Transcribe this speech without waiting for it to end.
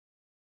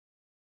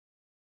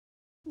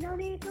No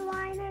need to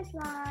whine, it's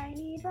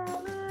Whiny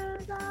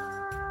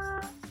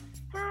Palooza.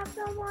 Have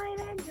some wine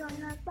and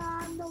join us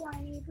on the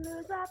Whiny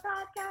Palooza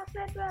podcast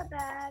with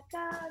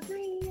Rebecca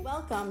Green.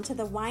 Welcome to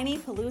the Whiny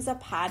Palooza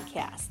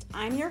podcast.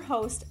 I'm your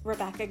host,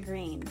 Rebecca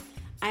Green.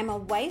 I'm a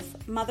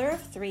wife, mother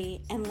of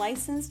 3, and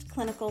licensed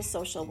clinical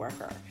social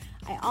worker.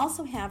 I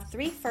also have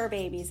 3 fur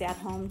babies at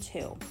home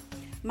too.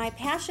 My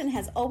passion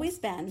has always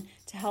been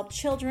to help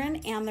children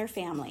and their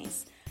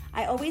families.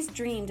 I always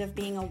dreamed of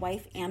being a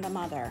wife and a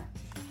mother.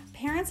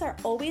 Parents are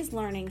always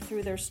learning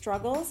through their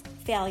struggles,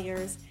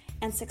 failures,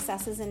 and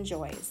successes and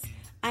joys.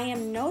 I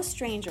am no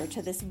stranger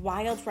to this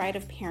wild ride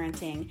of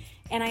parenting,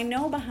 and I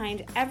know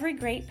behind every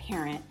great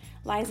parent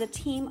lies a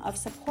team of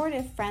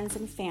supportive friends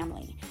and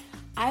family.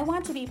 I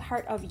want to be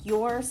part of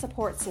your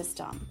support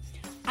system.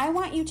 I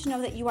want you to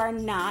know that you are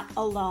not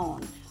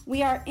alone.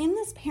 We are in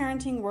this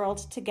parenting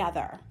world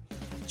together.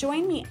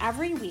 Join me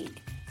every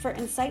week for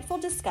insightful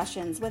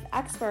discussions with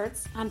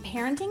experts on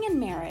parenting and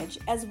marriage,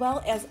 as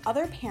well as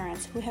other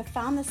parents who have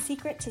found the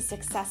secret to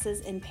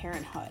successes in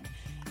parenthood.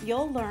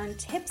 You'll learn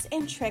tips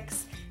and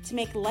tricks to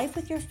make life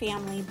with your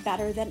family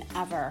better than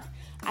ever.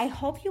 I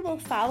hope you will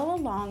follow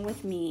along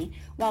with me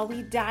while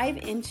we dive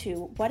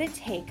into what it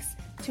takes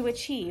to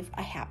achieve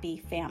a happy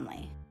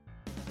family.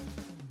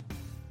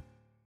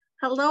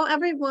 Hello,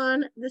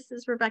 everyone. This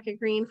is Rebecca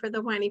Green for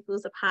the Whiny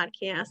Palooza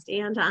podcast,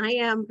 and I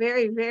am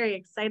very, very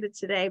excited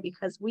today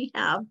because we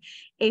have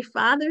a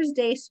Father's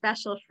Day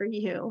special for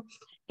you.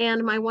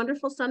 And my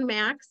wonderful son,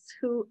 Max,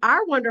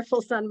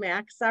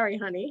 sorry,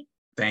 honey.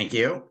 Thank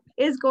you.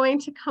 Is going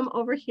to come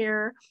over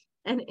here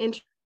and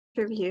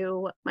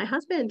interview my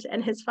husband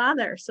and his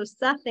father. So,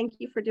 Seth, thank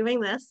you for doing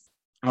this.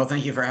 Well,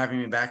 thank you for having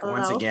me back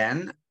once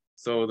again.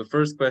 So the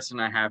first question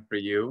I have for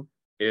you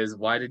is,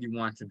 why did you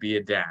want to be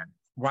a dad?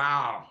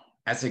 Wow.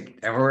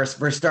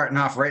 We're starting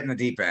off right in the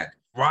deep end.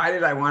 Why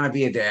did I want to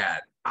be a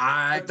dad?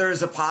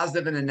 There's a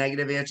positive and a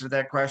negative answer to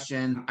that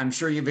question. I'm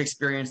sure you've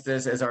experienced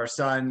this as our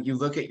son. You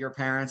look at your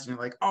parents and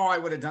you're like, oh, I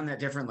would have done that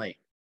differently.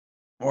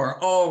 Or,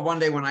 oh, one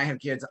day when I have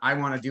kids, I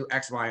want to do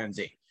X, Y, and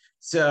Z.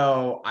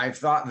 So I've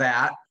thought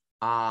that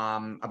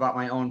about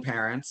my own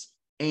parents.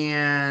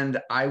 And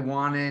I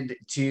wanted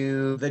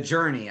the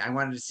journey. I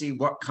wanted to see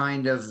what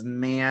kind of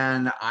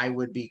man I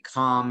would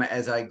become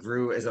as I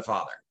grew as a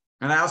father.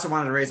 And I also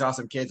wanted to raise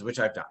awesome kids, which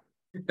I've done.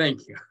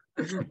 Thank you.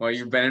 Well,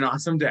 you've been an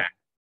awesome dad.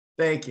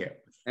 Thank you.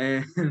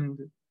 And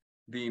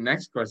the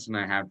next question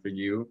I have for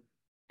you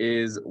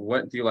is,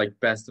 what do you like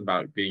best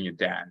about being a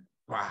dad?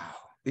 Wow.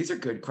 These are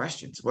good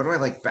questions. What do I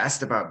like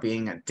best about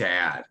being a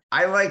dad?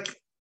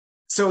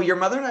 So your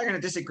mother and I are going to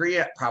disagree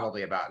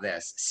probably about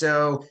this.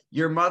 So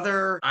your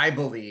mother, I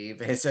believe,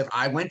 has said,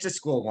 I went to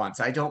school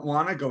once. I don't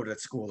want to go to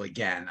school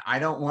again. I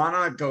don't want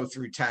to go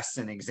through tests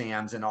and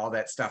exams and all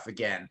that stuff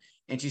again.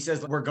 And she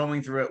says, we're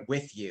going through it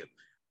with you.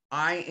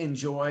 I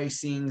enjoy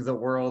seeing the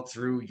world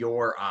through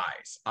your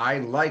eyes. I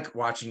like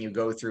watching you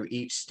go through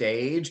each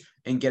stage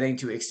and getting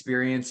to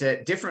experience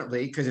it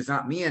differently because it's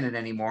not me in it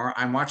anymore.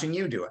 I'm watching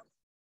you do it.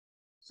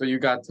 So you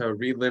got to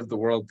relive the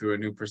world through a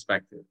new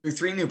perspective. Through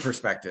 3 new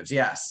perspectives,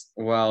 yes.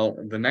 Well,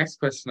 the next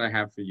question I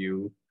have for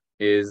you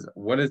is,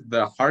 what is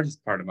the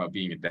hardest part about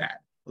being a dad?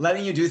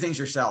 Letting you do things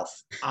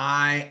yourself.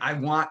 I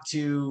want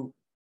to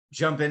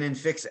jump in and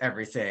fix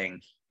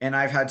everything. And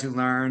I've had to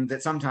learn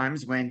that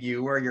sometimes when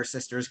you or your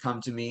sisters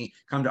come to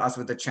us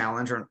with a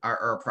challenge or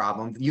a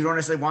problem, you don't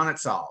necessarily want it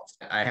solved.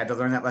 I had to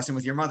learn that lesson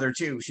with your mother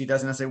too. She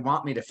doesn't necessarily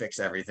want me to fix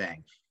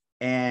everything.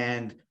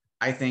 And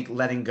I think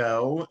letting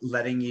go,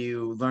 letting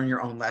you learn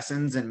your own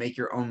lessons and make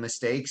your own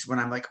mistakes when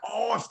I'm like,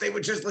 oh, if they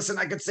would just listen,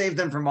 I could save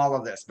them from all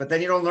of this, but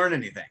then you don't learn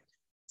anything.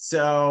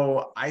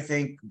 So I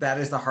think that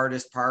is the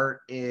hardest part,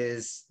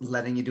 is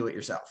letting you do it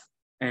yourself.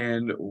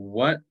 And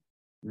what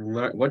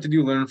did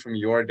you learn from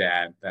your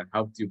dad that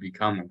helped you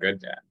become a good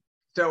dad?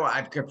 So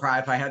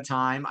if I had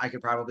time, I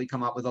could probably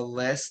come up with a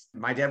list.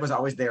 My dad was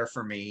always there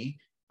for me.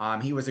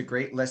 He was a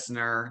great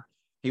listener.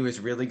 He was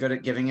really good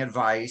at giving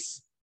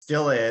advice.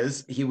 Still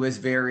is. He was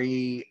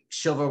very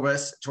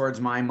chivalrous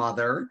towards my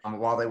mother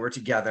while they were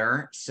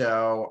together.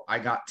 So I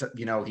got to,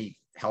 he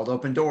held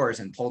open doors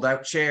and pulled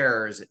out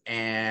chairs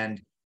and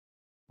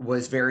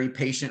was very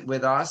patient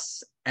with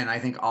us. And I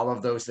think all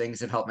of those things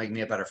have helped make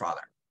me a better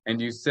father. And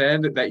you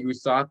said that you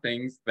saw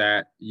things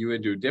that you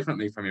would do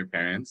differently from your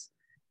parents.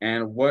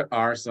 And what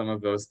are some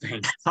of those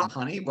things?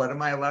 Honey, what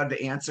am I allowed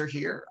to answer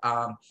here?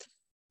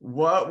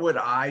 What would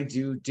I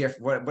do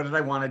what did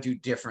I want to do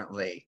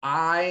differently?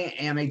 I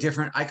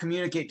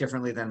communicate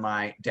differently than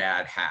my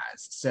dad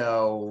has.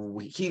 So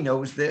he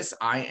knows this.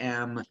 I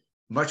am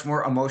much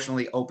more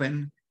emotionally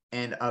open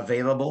and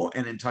available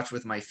and in touch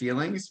with my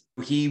feelings.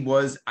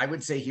 I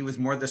would say he was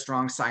more the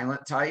strong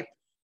silent type,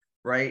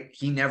 right?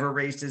 He never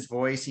raised his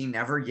voice. He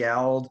never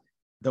yelled.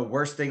 The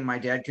worst thing my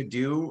dad could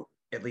do,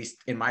 at least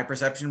in my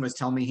perception, was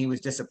tell me he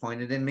was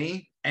disappointed in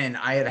me. And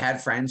I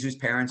had friends whose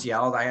parents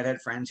yelled. I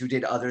had friends who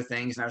did other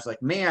things. And I was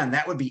like, man,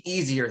 that would be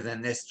easier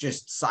than this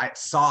just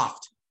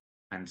soft,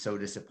 I'm so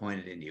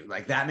disappointed in you.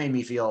 Like, that made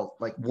me feel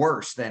like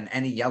worse than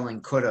any yelling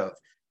could have.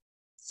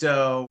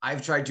 So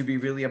I've tried to be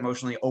really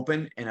emotionally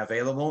open and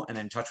available and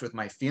in touch with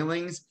my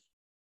feelings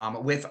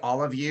with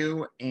all of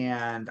you.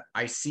 And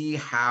I see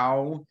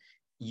how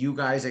you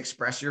guys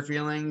express your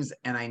feelings.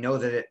 And I know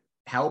that it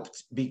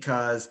helped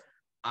because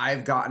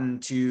I've gotten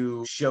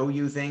to show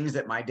you things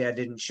that my dad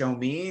didn't show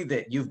me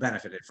that you've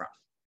benefited from.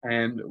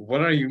 And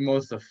what are you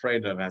most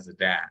afraid of as a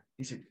dad?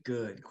 These are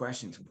good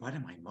questions. What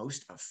am I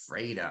most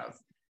afraid of?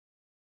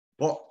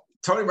 Well,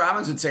 Tony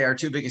Robbins would say our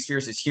two biggest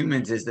fears as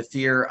humans is the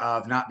fear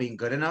of not being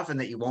good enough and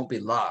that you won't be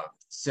loved.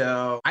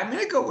 So I'm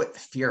going to go with the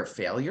fear of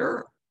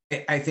failure.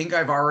 I think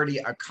I've already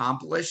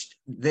accomplished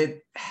that.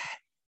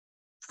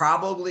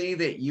 Probably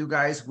that you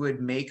guys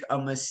would make a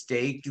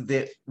mistake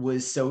that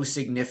was so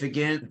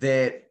significant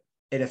that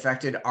it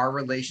affected our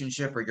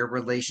relationship or your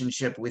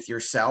relationship with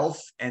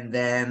yourself. And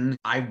then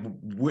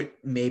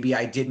maybe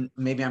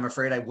I'm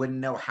afraid I wouldn't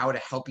know how to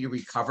help you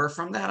recover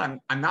from that.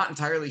 I'm not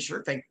entirely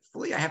sure.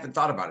 Thankfully, I haven't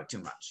thought about it too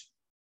much.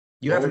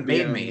 You haven't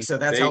made me, so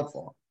that's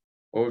helpful.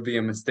 What would be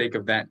a mistake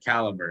of that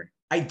caliber?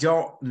 I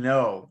don't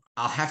know.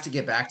 I'll have to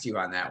get back to you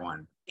on that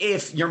one.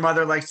 If your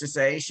mother likes to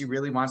say she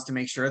really wants to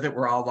make sure that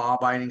we're all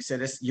law-abiding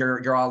citizens,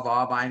 you're all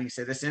law-abiding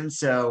citizens.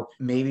 So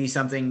maybe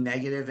something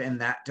negative in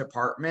that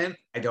department.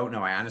 I don't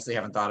know. I honestly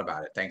haven't thought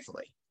about it,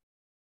 thankfully.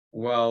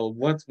 Well,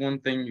 what's one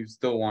thing you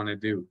still want to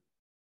do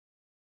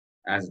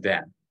as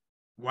dad?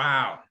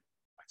 Wow.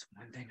 What's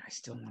one thing I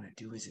still want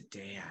to do as a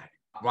dad?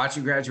 Watch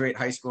you graduate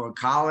high school and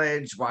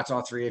college, watch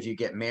all three of you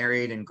get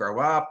married and grow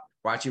up,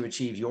 watch you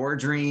achieve your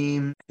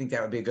dream. I think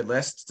that would be a good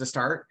list to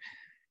start.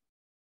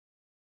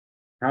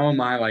 How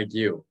am I like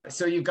you?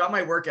 So you've got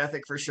my work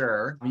ethic for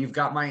sure. You've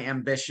got my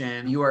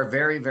ambition. You are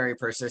very, very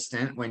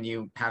persistent. When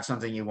you have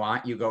something you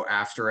want, you go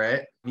after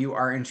it. You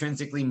are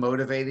intrinsically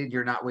motivated.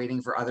 You're not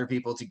waiting for other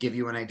people to give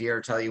you an idea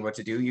or tell you what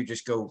to do. You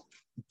just go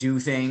do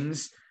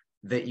things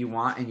that you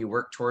want and you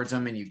work towards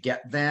them and you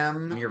get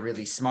them. You're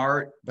really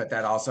smart, but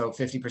that also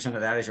 50%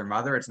 of that is your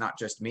mother. It's not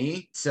just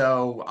me.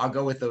 So I'll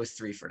go with those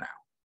three for now.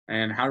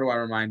 And how do I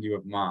remind you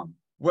of mom?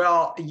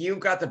 Well, you've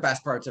got the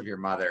best parts of your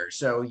mother.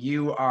 So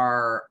you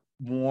are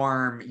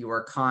warm, you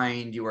are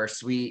kind, you are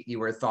sweet,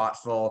 you are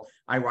thoughtful.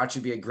 I watch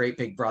you be a great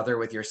big brother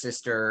with your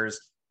sisters.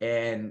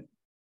 And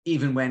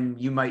even when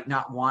you might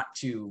not want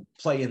to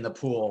play in the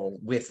pool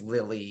with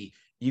Lily,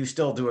 you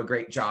still do a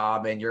great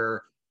job. And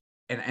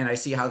and I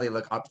see how they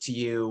look up to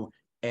you.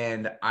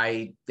 And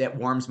that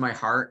warms my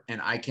heart.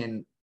 And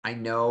I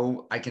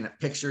know I can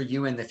picture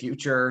you in the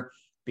future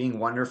being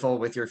wonderful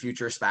with your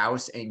future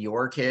spouse and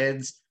your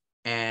kids.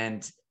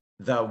 And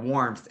the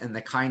warmth and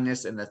the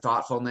kindness and the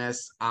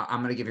thoughtfulness,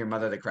 I'm going to give your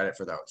mother the credit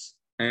for those.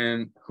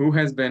 And who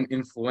has been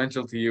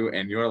influential to you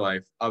in your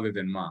life other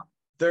than mom?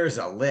 There's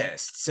a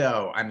list.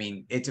 So, I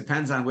mean, it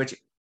depends on which.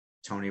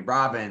 Tony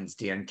Robbins,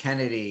 Dan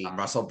Kennedy,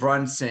 Russell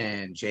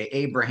Brunson, Jay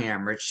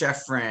Abraham, Rich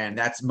Schefren.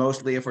 That's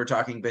mostly if we're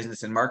talking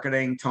business and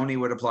marketing. Tony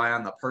would apply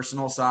on the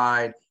personal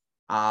side.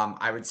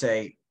 I would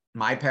say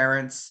my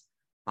parents,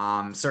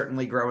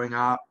 certainly growing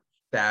up.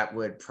 That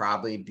would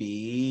probably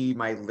be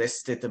my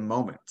list at the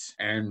moment.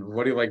 And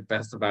what do you like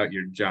best about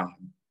your job?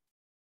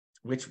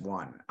 Which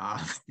one?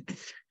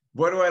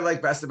 What do I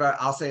like best about?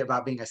 I'll say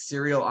about being a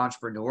serial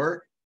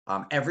entrepreneur.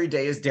 Every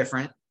day is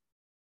different.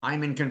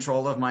 I'm in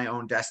control of my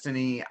own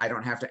destiny. I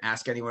don't have to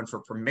ask anyone for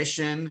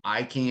permission.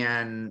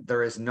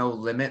 There is no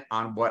limit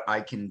on what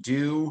I can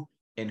do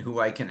and who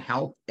I can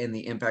help and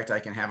the impact I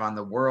can have on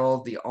the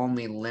world. The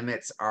only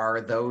limits are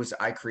those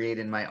I create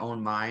in my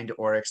own mind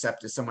or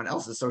accept as someone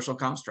else's social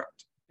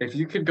construct. If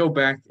you could go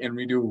back and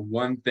redo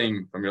one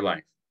thing from your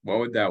life, what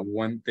would that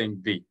one thing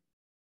be?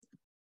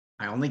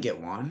 I only get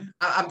one.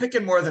 I'm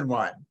picking more than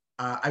one.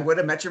 I would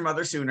have met your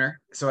mother sooner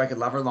so I could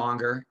love her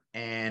longer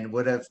and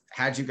would have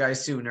had you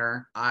guys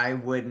sooner. I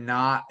would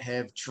not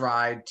have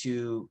tried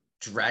to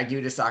drag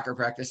you to soccer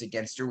practice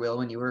against your will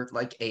when you were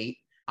like 8.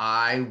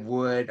 I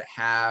would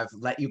have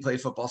let you play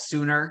football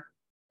sooner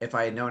if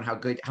I had known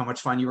how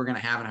much fun you were going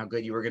to have and how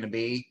good you were going to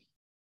be.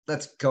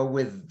 Let's go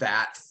with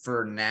that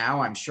for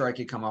now. I'm sure I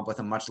could come up with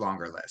a much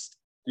longer list.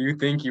 Do you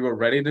think you were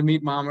ready to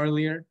meet mom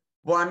earlier?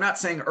 Well, I'm not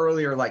saying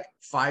earlier, like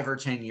 5 or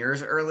 10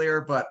 years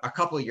earlier, but a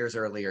couple of years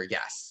earlier,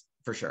 yes,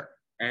 for sure.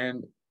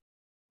 And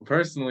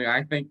personally,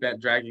 I think that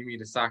dragging me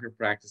to soccer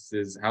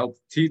practices helped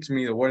teach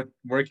me the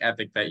work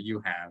ethic that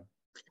you have.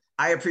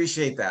 I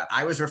appreciate that.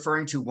 I was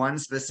referring to one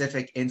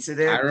specific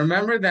incident. I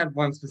remember that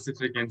one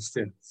specific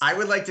instance. I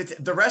would like to,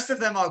 the rest of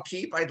them I'll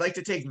keep. I'd like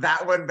to take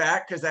that one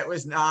back because that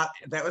was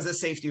a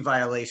safety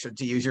violation,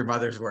 to use your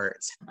mother's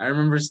words. I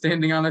remember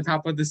standing on the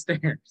top of the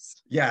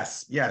stairs.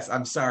 Yes.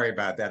 I'm sorry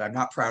about that. I'm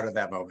not proud of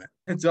that moment.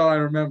 That's all I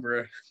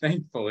remember,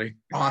 thankfully.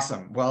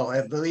 Awesome. Well,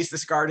 at least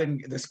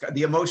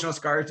the emotional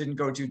scars didn't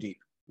go too deep.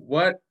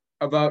 What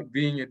about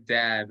being a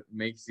dad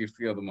makes you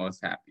feel the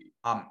most happy?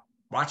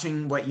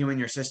 Watching what you and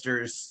your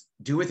sisters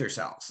do with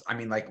yourselves. I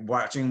mean, like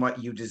watching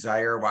what you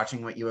desire,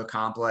 watching what you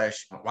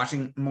accomplish,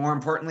 watching, more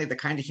importantly, the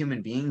kind of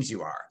human beings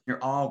you are.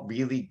 You're all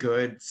really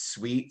good,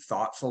 sweet,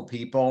 thoughtful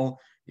people.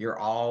 You're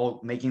all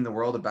making the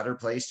world a better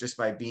place just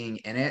by being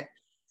in it.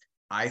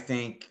 I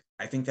think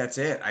I think that's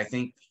it. I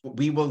think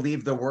we will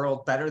leave the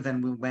world better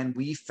than when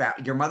we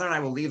found, your mother and I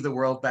will leave the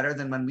world better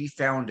than when we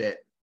found it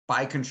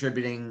by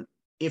contributing,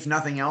 if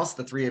nothing else,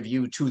 the three of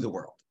you to the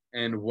world.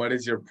 And what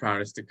is your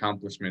proudest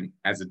accomplishment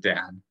as a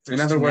dad? There's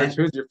In other too words,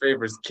 many. who's your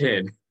favorite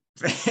kid?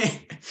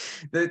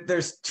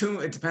 There's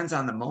too, it depends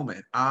on the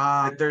moment.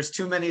 There's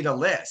too many to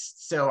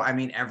list. So, I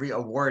mean, every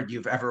award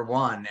you've ever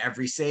won,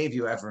 every save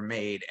you ever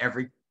made,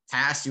 every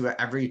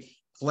every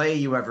play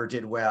you ever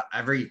did well,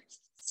 every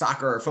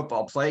soccer or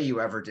football play you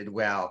ever did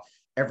well,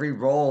 every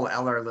role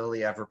Ella or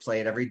Lily ever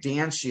played, every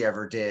dance she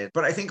ever did.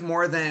 But I think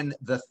more than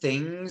the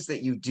things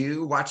that you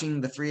do,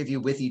 watching the three of you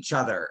with each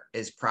other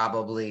is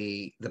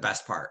probably the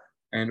best part.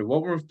 And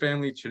what were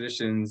family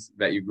traditions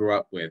that you grew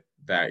up with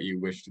that you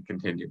wish to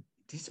continue?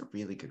 These are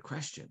really good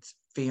questions.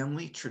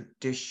 Family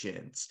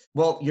traditions.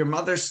 Well, your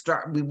mother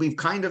we've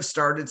kind of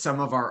started some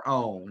of our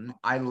own.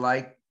 I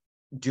like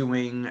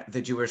doing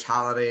the Jewish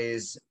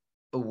holidays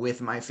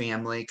with my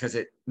family because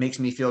it makes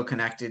me feel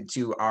connected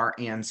to our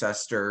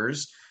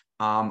ancestors.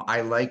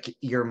 I like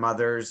your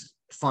mother's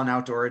fun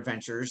outdoor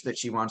adventures that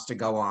she wants to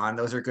go on.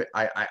 Those are good.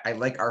 I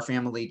like our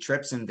family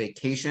trips and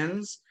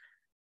vacations.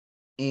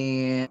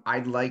 And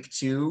I'd like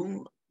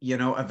to,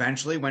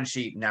 eventually, when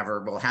she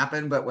never will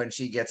happen, but when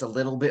she gets a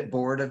little bit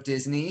bored of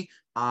Disney,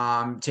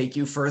 take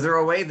you further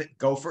away,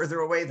 go further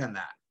away than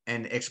that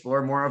and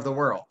explore more of the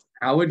world.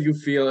 How would you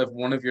feel if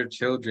one of your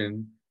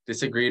children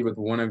disagreed with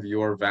one of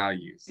your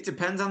values? It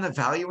depends on the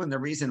value and the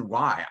reason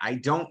why. I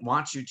don't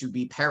want you to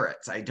be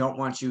parrots. I don't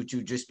want you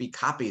to just be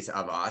copies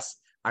of us.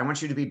 I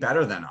want you to be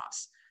better than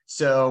us.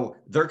 So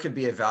there could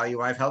be a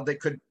value I've held that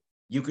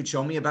you could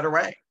show me a better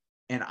way.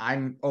 And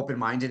I'm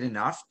open-minded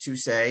enough to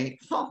say,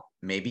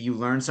 maybe you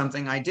learned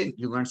something I didn't.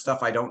 You learned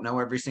stuff I don't know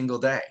every single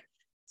day.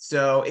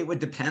 So it would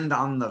depend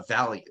on the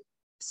value.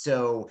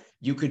 So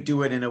you could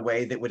do it in a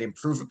way that would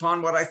improve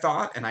upon what I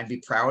thought, and I'd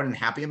be proud and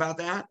happy about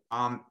that.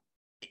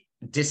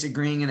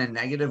 Disagreeing in a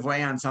negative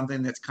way on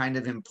something that's kind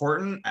of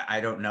important, I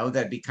don't know,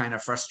 that'd be kind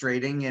of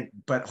frustrating,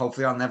 but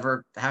hopefully I'll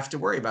never have to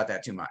worry about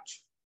that too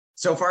much.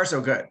 So far, so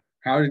good.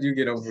 How did you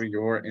get over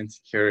your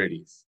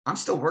insecurities? I'm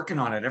still working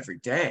on it every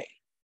day.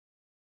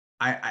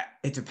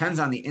 It depends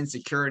on the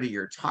insecurity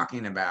you're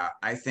talking about.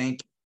 I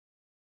think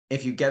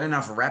if you get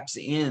enough reps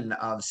in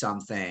of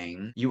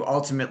something, you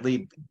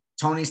ultimately,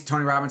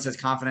 Tony Robbins says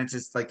confidence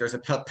is like there's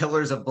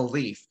pillars of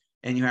belief,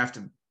 and you have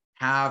to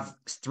have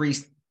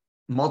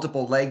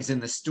multiple legs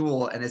in the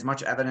stool and as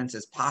much evidence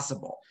as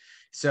possible.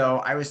 So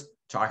I was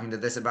talking to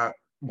this about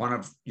one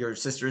of your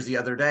sisters the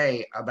other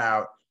day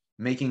about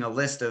making a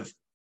list of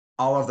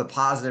all of the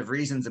positive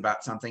reasons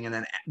about something and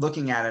then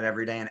looking at it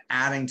every day and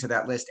adding to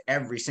that list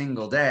every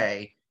single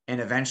day.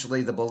 And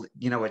eventually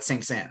it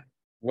sinks in.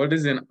 What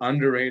is an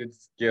underrated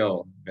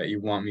skill that you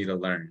want me to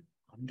learn?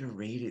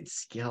 Underrated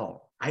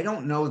skill. I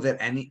don't know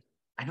that any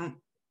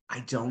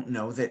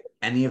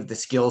of the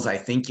skills I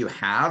think you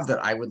have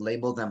that I would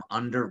label them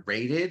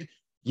underrated.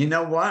 You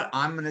know what?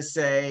 I'm going to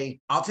say,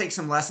 I'll take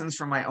some lessons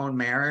from my own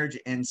marriage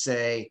and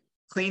say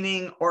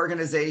cleaning,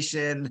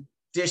 organization,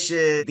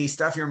 dishes, the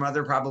stuff your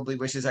mother probably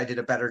wishes I did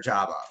a better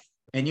job of.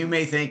 And you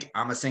may think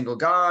I'm a single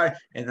guy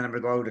and then I'm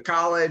going to go to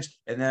college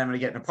and then I'm going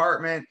to get an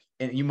apartment,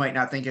 and you might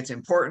not think it's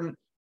important,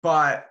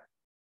 but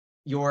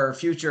your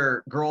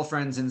future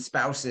girlfriends and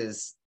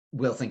spouses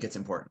will think it's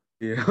important.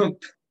 Yep.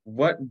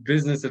 What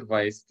business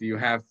advice do you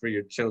have for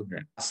your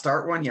children?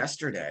 Start one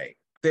yesterday.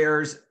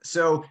 There's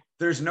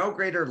no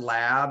greater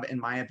lab, in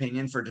my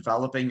opinion, for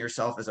developing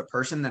yourself as a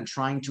person than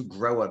trying to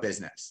grow a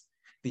business.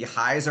 The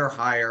highs are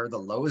higher, the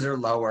lows are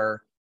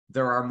lower.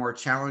 There are more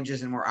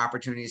challenges and more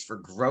opportunities for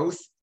growth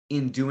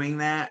in doing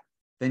that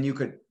than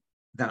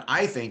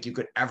I think you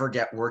could ever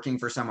get working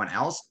for someone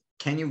else.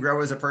 Can you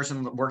grow as a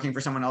person working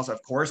for someone else?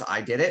 Of course, I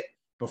did it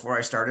before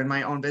I started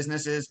my own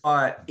businesses,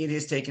 but it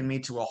has taken me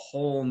to a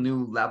whole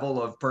new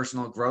level of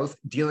personal growth,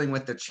 dealing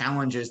with the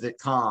challenges that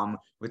come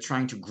with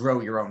trying to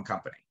grow your own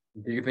company.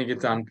 Do you think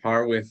it's on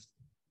par with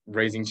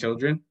raising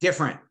children?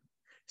 Different.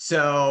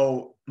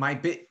 So I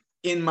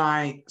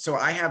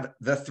have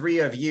the three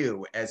of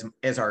you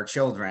as our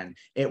children.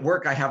 At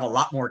work, I have a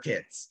lot more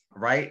kids,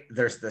 right?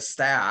 There's the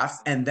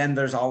staff, and then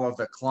there's all of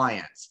the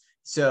clients.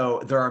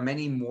 So there are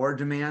many more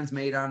demands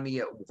made on me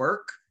at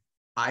work.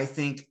 I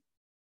think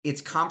it's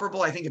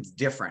comparable. I think it's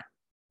different.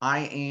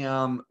 I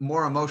am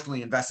more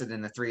emotionally invested in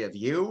the three of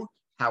you.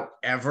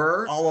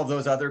 However, all of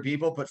those other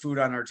people put food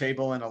on our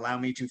table and allow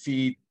me to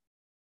feed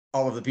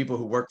all of the people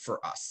who work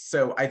for us.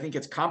 So I think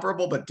it's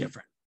comparable, but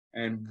different.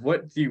 And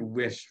what do you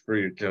wish for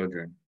your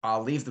children?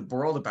 I'll leave the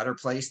world a better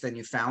place than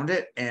you found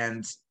it.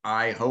 And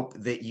I hope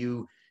that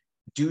you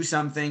do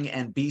something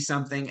and be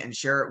something and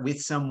share it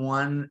with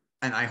someone.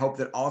 And I hope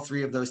that all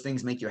three of those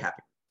things make you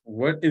happy.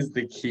 What is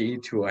the key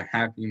to a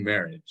happy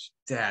marriage?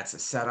 That's a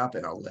setup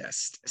and a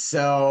list.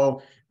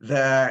 So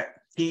the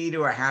key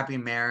to a happy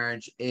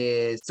marriage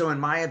is, in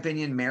my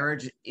opinion,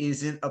 marriage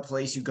isn't a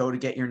place you go to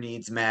get your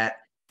needs met.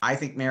 I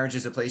think marriage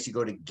is a place you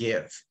go to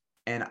give.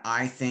 And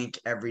I think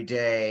every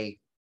day,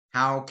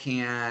 how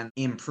can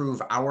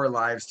improve our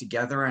lives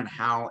together, and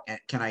how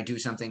can I do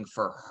something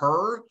for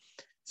her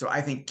So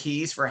I think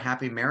keys for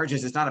happy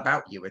marriages is not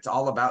about you. It's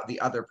all about the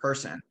other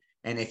person.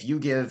 And if you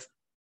give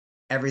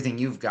everything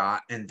you've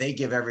got and they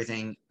give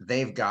everything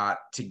they've got,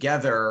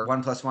 together,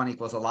 1 + 1 =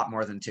 a lot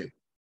more than 2.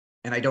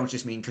 And I don't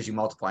just mean because you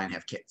multiply and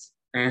have kids.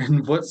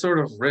 And what sort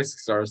of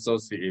risks are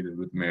associated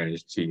with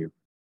marriage to you?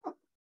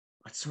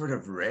 What sort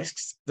of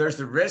risks? There's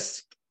the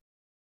risk.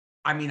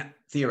 I mean,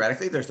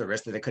 theoretically, there's the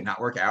risk that it could not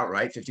work out,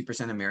 right?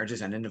 50% of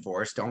marriages end in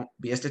divorce. Don't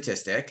be a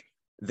statistic.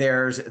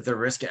 There's the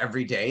risk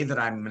every day that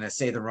I'm going to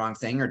say the wrong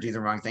thing or do the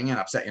wrong thing and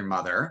upset your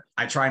mother.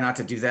 I try not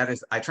to do that.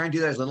 I try and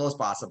do that as little as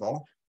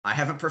possible. I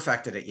haven't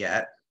perfected it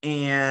yet.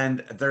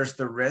 And there's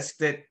the risk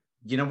that,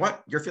 you know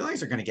what? Your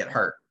feelings are going to get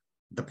hurt.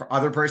 The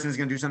other person is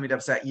going to do something to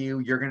upset you.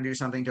 You're going to do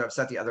something to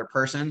upset the other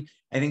person.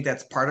 I think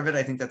that's part of it.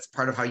 I think that's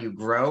part of how you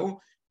grow.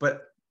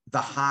 But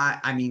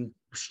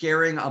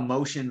sharing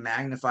emotion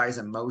magnifies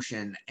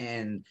emotion.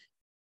 And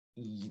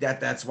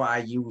that's why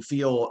you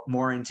feel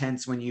more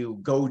intense when you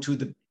go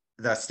to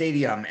the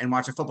stadium and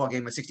watch a football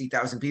game with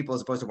 60,000 people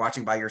as opposed to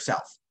watching by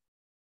yourself.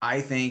 I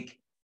think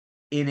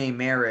in a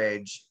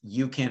marriage,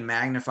 you can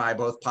magnify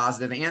both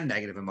positive and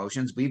negative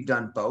emotions. We've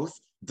done both.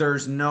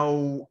 There's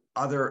no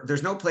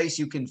place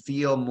you can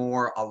feel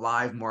more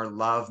alive, more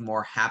love,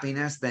 more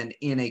happiness than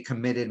in a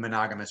committed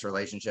monogamous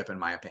relationship, in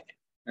my opinion.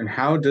 And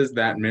how does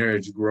that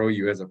marriage grow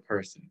you as a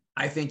person?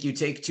 I think you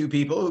take two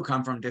people who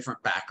come from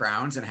different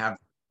backgrounds and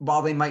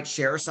while they might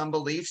share some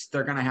beliefs,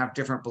 they're going to have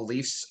different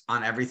beliefs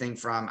on everything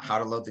from how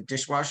to load the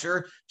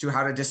dishwasher to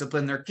how to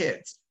discipline their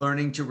kids.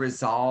 Learning to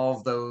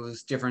resolve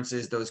those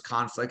differences, those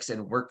conflicts,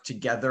 and work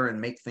together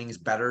and make things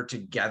better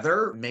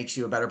together makes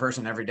you a better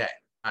person every day.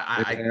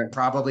 I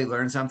probably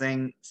learned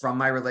something from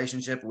my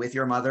relationship with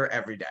your mother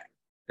every day.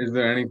 Is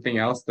there anything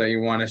else that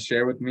you want to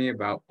share with me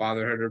about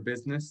fatherhood or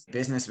business?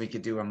 Business, we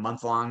could do a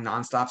month-long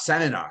nonstop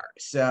seminar.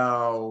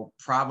 So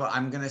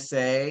I'm going to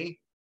say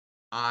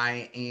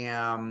I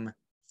am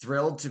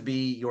thrilled to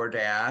be your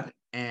dad,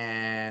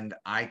 and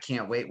I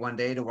can't wait one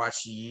day to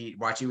watch you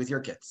with your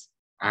kids.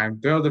 I'm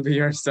thrilled to be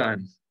your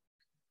son.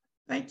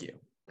 Thank you.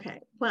 Okay.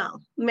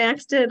 Well,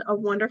 Max did a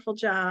wonderful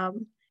job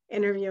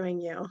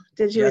interviewing you.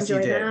 Did you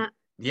enjoy that?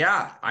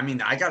 Yeah. I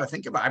mean, I got to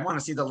think about, I want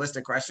to see the list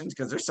of questions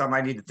because there's some I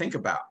need to think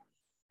about.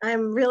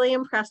 I'm really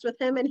impressed with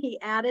him, and he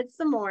added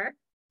some more,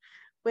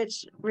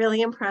 which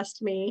really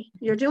impressed me.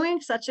 You're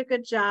doing such a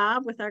good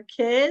job with our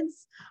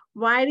kids.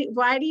 Why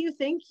do you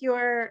think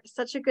you're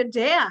such a good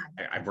dad?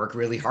 I work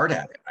really hard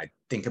at it. I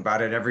think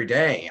about it every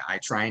day. I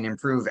try and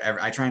improve.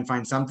 I try and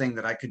find something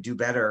that I could do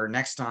better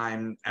next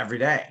time every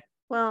day.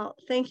 Well,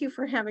 thank you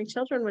for having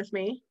children with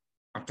me.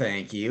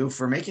 Thank you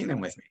for making them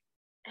with me.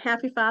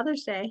 Happy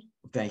Father's Day.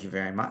 Thank you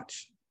very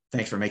much.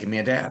 Thanks for making me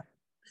a dad.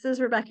 This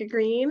is Rebecca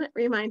Green,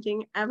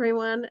 reminding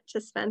everyone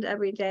to spend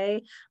every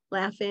day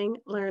laughing,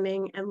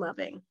 learning, and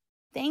loving.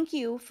 Thank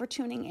you for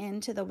tuning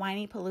in to the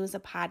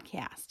Whinypaluza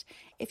podcast.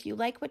 If you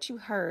like what you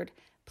heard,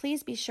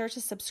 please be sure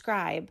to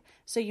subscribe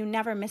so you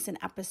never miss an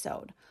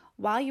episode.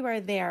 While you are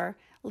there,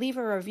 leave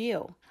a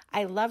review.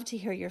 I love to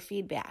hear your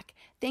feedback.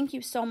 Thank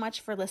you so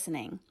much for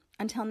listening.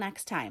 Until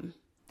next time.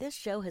 This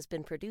show has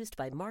been produced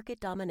by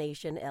Market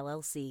Domination,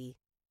 LLC.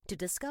 To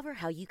discover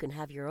how you can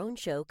have your own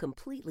show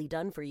completely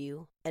done for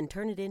you and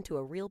turn it into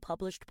a real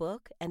published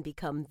book and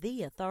become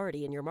the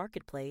authority in your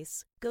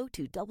marketplace, go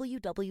to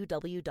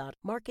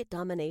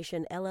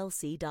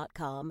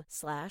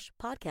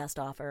www.marketdominationllc.com/podcast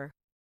offer.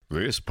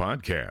 This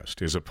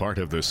podcast is a part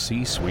of the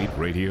C-Suite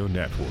Radio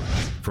Network.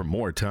 For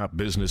more top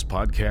business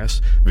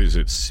podcasts,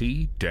 visit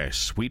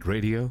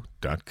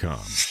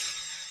c-suiteradio.com.